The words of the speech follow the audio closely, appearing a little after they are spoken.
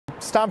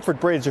Stamford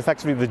Bridge,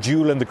 effectively the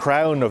jewel in the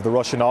crown of the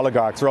Russian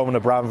oligarchs. Roman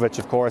Abramovich,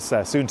 of course,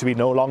 soon to be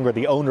no longer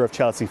the owner of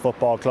Chelsea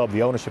Football Club.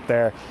 The ownership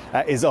there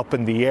is up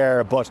in the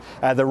air. But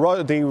the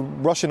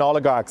Russian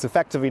oligarchs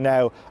effectively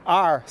now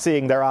are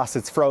seeing their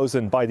assets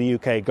frozen by the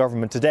UK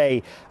government.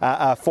 Today,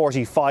 a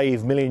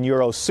 €45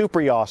 million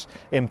super yacht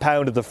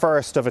impounded, the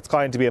first of its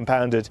kind to be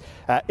impounded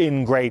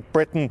in Great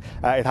Britain.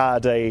 It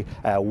had a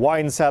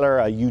wine cellar,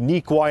 a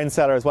unique wine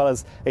cellar, as well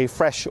as a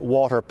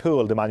freshwater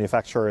pool. The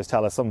manufacturers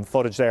tell us some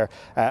footage there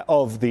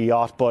of the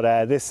yacht,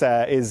 but this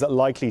is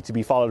likely to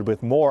be followed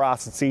with more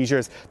asset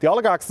seizures. The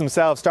oligarchs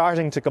themselves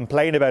starting to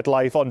complain about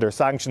life under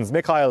sanctions.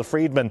 Mikhail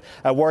Friedman,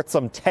 worth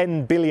some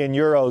 €10 billion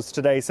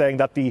today, saying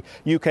that the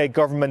UK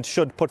government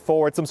should put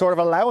forward some sort of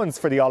allowance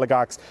for the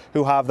oligarchs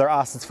who have their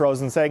assets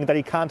frozen, saying that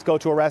he can't go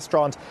to a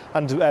restaurant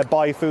and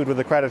buy food with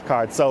a credit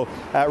card. So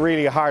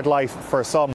really a hard life for some.